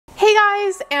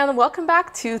guys, and welcome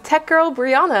back to Tech Girl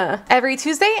Brianna. Every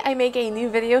Tuesday I make a new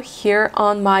video here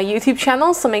on my YouTube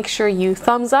channel, so make sure you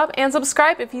thumbs up and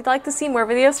subscribe if you'd like to see more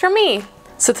videos from me.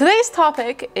 So today's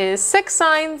topic is 6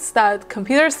 signs that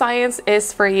computer science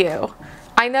is for you.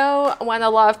 I know when a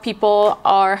lot of people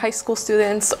are high school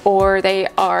students or they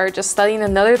are just studying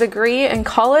another degree in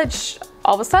college,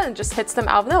 all of a sudden it just hits them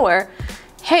out of nowhere.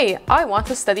 Hey, I want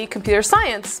to study computer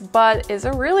science, but is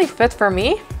it really fit for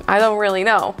me? I don't really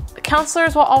know.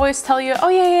 Counselors will always tell you, oh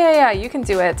yeah, you can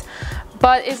do it.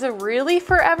 But is it really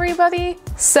for everybody?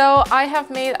 So I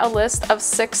have made a list of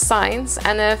 6 signs,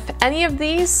 and if any of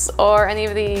these or any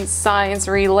of these signs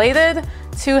related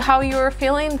to how you are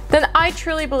feeling, then I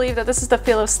truly believe that this is the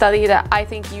field of study that I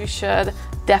think you should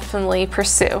definitely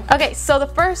pursue. Okay, so the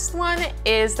first one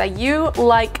is that you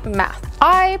like math.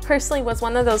 I personally was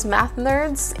one of those math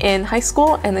nerds in high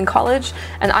school and in college,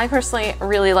 and I personally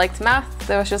really liked math.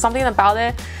 There was just something about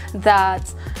it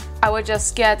that I would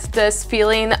just get this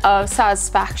feeling of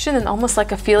satisfaction and almost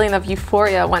like a feeling of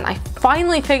euphoria when I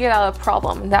finally figured out a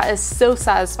problem. That is so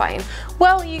satisfying.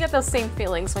 Well, you get those same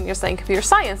feelings when you're studying computer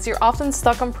science. You're often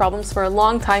stuck on problems for a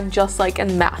long time, just like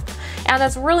in math. And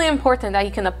it's really important that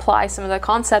you can apply some of the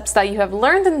concepts that you have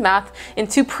learned in math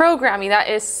into programming. That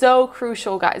is so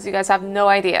crucial, guys. You guys have no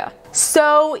idea.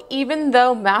 So even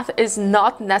though math is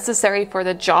not necessary for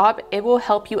the job, it will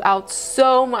help you out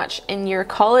so much in your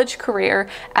college career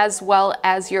as well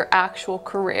as your actual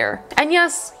career. And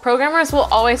yes, programmers will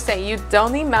always say you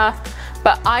don't need math,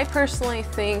 but I personally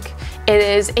think it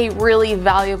is a really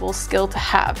valuable skill to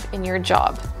have in your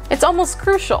job. It's almost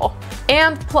crucial.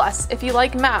 And plus, if you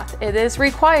like math, it is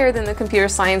required in the computer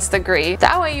science degree.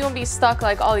 That way you won't be stuck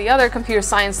like all the other computer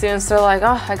science students. They're like,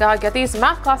 oh, I gotta get these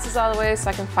math classes out of the way so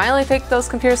I can finally take those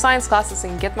computer science classes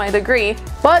and get my degree.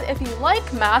 But if you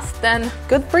like math, then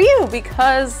good for you,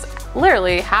 because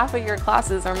literally half of your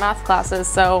classes are math classes.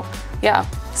 So yeah.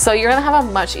 So you're gonna have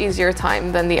a much easier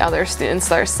time than the other students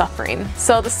that are suffering.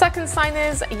 So the second sign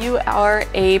is you are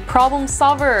a problem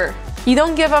solver. You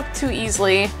don't give up too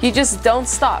easily. You just don't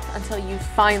stop until you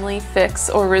finally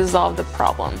fix or resolve the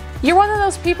problem. You're one of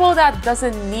those people that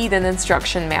doesn't need an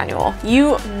instruction manual.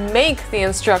 You make the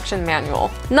instruction manual.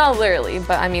 Not literally,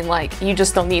 but I mean like you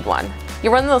just don't need one.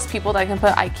 You're one of those people that can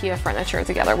put IKEA furniture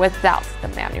together without the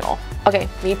manual. Okay,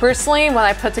 me personally, when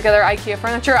I put together IKEA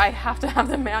furniture, I have to have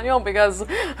the manual because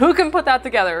who can put that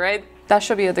together, right? That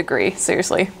should be a degree,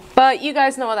 seriously. But you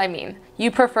guys know what I mean.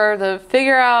 You prefer to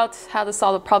figure out how to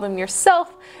solve the problem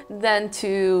yourself than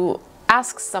to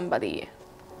ask somebody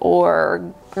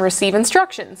or receive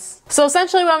instructions. So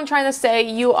essentially what I'm trying to say,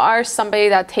 you are somebody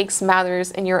that takes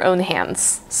matters in your own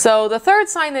hands. So the third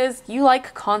sign is you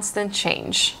like constant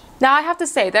change. Now I have to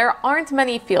say, there aren't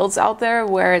many fields out there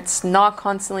where it's not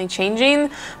constantly changing,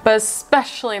 but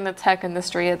especially in the tech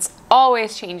industry, it's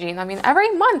always changing. I mean, every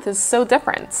month is so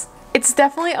different. It's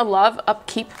definitely a lot of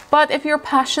upkeep, but if you're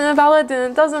passionate about it,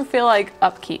 then it doesn't feel like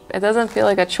upkeep. It doesn't feel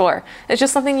like a chore. It's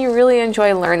just something you really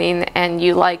enjoy learning and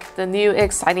you like the new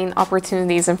exciting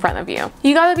opportunities in front of you.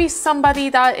 You gotta be somebody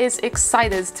that is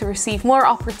excited to receive more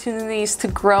opportunities to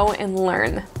grow and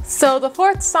learn. So the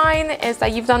fourth sign is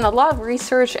that you've done a lot of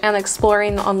research and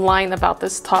exploring online about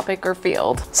this topic or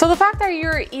field. So the fact that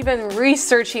you're even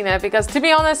researching it, because to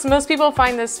be honest, most people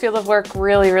find this field of work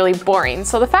really, really boring.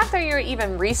 So the fact that you're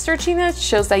even researching it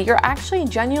shows that you're actually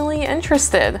genuinely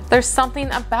interested. There's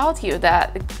something about you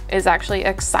that is actually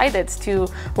excited to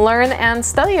learn and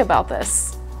study about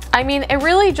this. I mean, it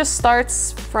really just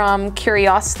starts from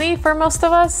curiosity for most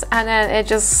of us, and then it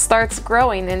just starts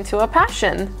growing into a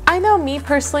passion. I know me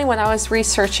personally, when I was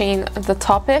researching the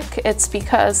topic, it's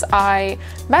because I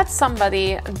met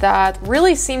somebody that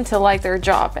really seemed to like their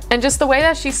job, and just the way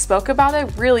that she spoke about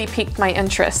it really piqued my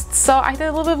interest. So I did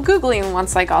a little bit of Googling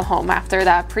once I got home after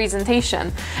that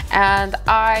presentation, and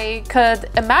I could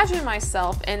imagine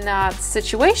myself in that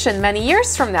situation many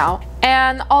years from now.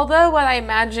 And although what I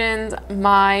imagined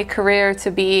my career to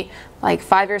be like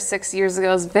 5 or 6 years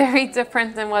ago is very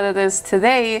different than what it is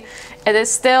today, it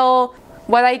is still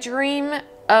what I dream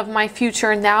of my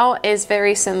future now is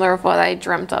very similar to what I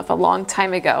dreamt of a long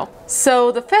time ago.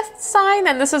 So the fifth sign,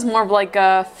 and this is more of like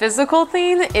a physical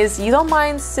thing, is you don't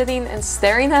mind sitting and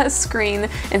staring at a screen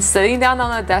and sitting down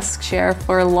on a desk chair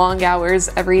for long hours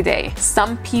every day.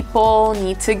 Some people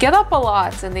need to get up a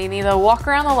lot and they need to walk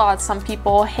around a lot. Some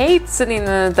people hate sitting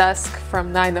at a desk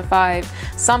from 9 to 5.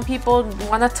 Some people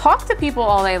want to talk to people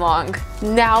all day long.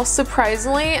 Now,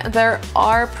 surprisingly, there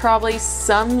are probably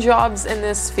some jobs in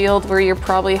this field where you're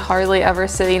probably hardly ever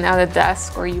sitting at a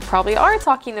desk, or you probably are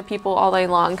talking to people all day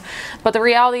long. But the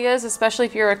reality is, especially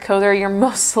if you're a coder, you're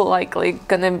most likely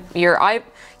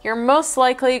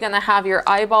gonna have your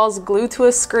eyeballs glued to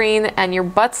a screen and your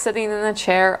butt sitting in a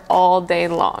chair all day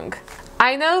long.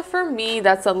 I know for me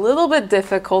that's a little bit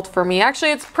difficult for me.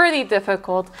 Actually, it's pretty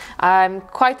difficult. I'm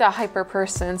quite a hyper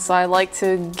person, so I like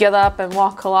to get up and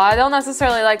walk a lot. I don't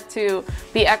necessarily like to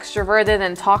be extroverted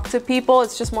and talk to people.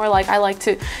 It's just more like I like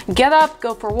to get up,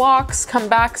 go for walks, come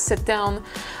back, sit down.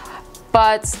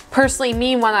 But personally,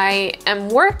 me, when I am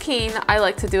working, I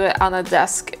like to do it on a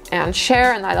desk and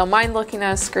chair, and I don't mind looking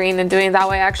at a screen and doing it that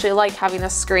way. I actually like having a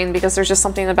screen because there's just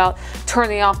something about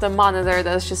turning off the monitor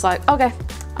that's just like, okay,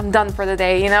 I'm done for the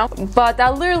day, you know? But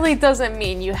that literally doesn't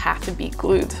mean you have to be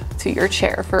glued to your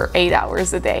chair for 8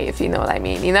 hours a day, if you know what I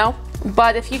mean, you know?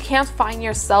 But if you can't find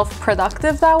yourself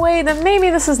productive that way, then maybe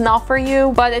this is not for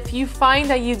you. But if you find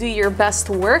that you do your best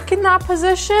work in that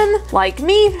position, like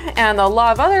me and a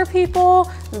lot of other people,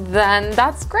 then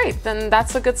that's great. Then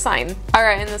that's a good sign. All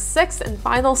right, and the sixth and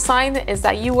final sign is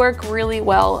that you work really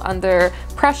well under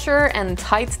pressure and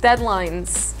tight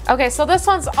deadlines. Okay, so this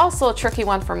one's also a tricky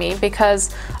one for me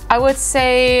because I would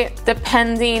say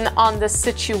depending on the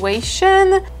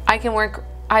situation, I can work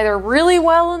either really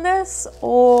well in this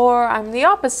or I'm the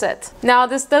opposite. Now,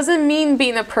 this doesn't mean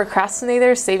being a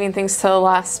procrastinator, saving things to the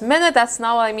last minute. That's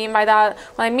not what I mean by that.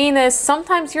 What I mean is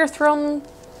sometimes you're thrown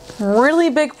really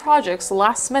big projects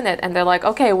last minute and they're like,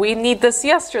 okay, we need this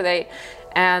yesterday.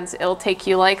 And it'll take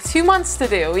you like 2 months to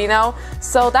do, you know?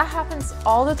 So that happens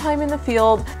all the time in the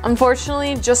field.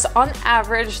 Unfortunately, just on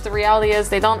average, the reality is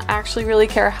they don't actually really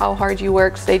care how hard you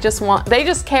worked. They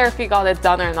just care if you got it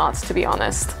done or not, to be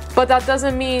honest. But that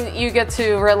doesn't mean you get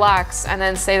to relax and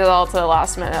then save it all to the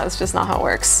last minute. That's just not how it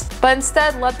works. But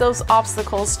instead, let those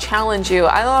obstacles challenge you.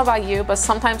 I don't know about you, but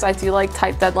sometimes I do like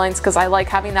tight deadlines because I like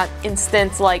having that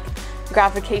instant like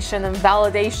gratification and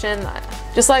validation,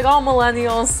 just like all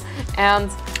millennials. And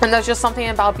there's just something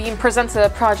about being presented a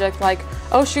project like,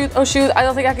 oh shoot, I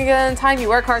don't think I can get it in time. You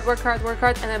work hard,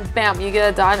 and then bam, you get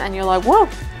it done and you're like, whoa,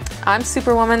 I'm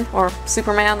Superwoman or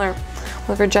Superman or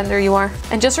whatever gender you are.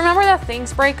 And just remember that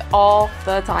things break all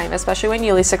the time, especially when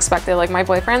you least expect it. Like my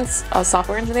boyfriend's a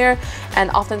software engineer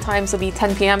and oftentimes it'll be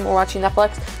 10 p.m. we're watching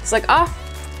Netflix. He's like,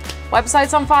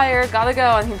 website's on fire, gotta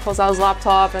go. And he pulls out his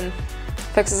laptop and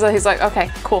fixes it. He's like,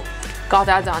 okay, cool. Got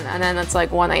that done, and then it's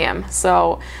like 1 a.m.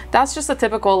 So that's just a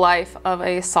typical life of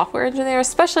a software engineer,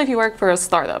 especially if you work for a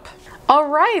startup. All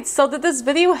right, so did this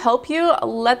video help you?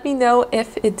 Let me know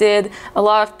if it did. A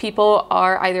lot of people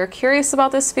are either curious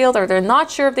about this field or they're not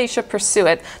sure if they should pursue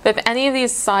it. But if any of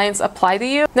these signs apply to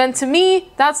you, then to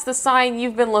me, that's the sign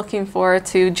you've been looking for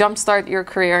to jumpstart your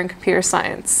career in computer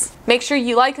science. Make sure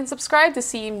you like and subscribe to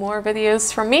see more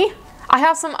videos from me. I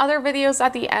have some other videos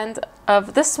at the end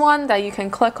of this one that you can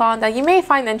click on that you may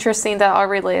find interesting that are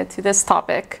related to this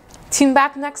topic. Tune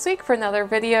back next week for another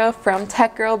video from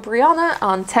Tech Girl Brianna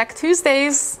on Tech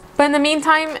Tuesdays. But in the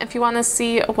meantime, if you want to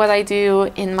see what I do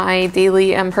in my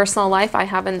daily and personal life, I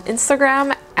have an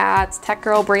Instagram at Tech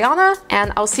Girl Brianna,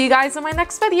 and I'll see you guys in my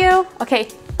next video. Okay,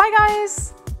 bye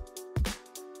guys!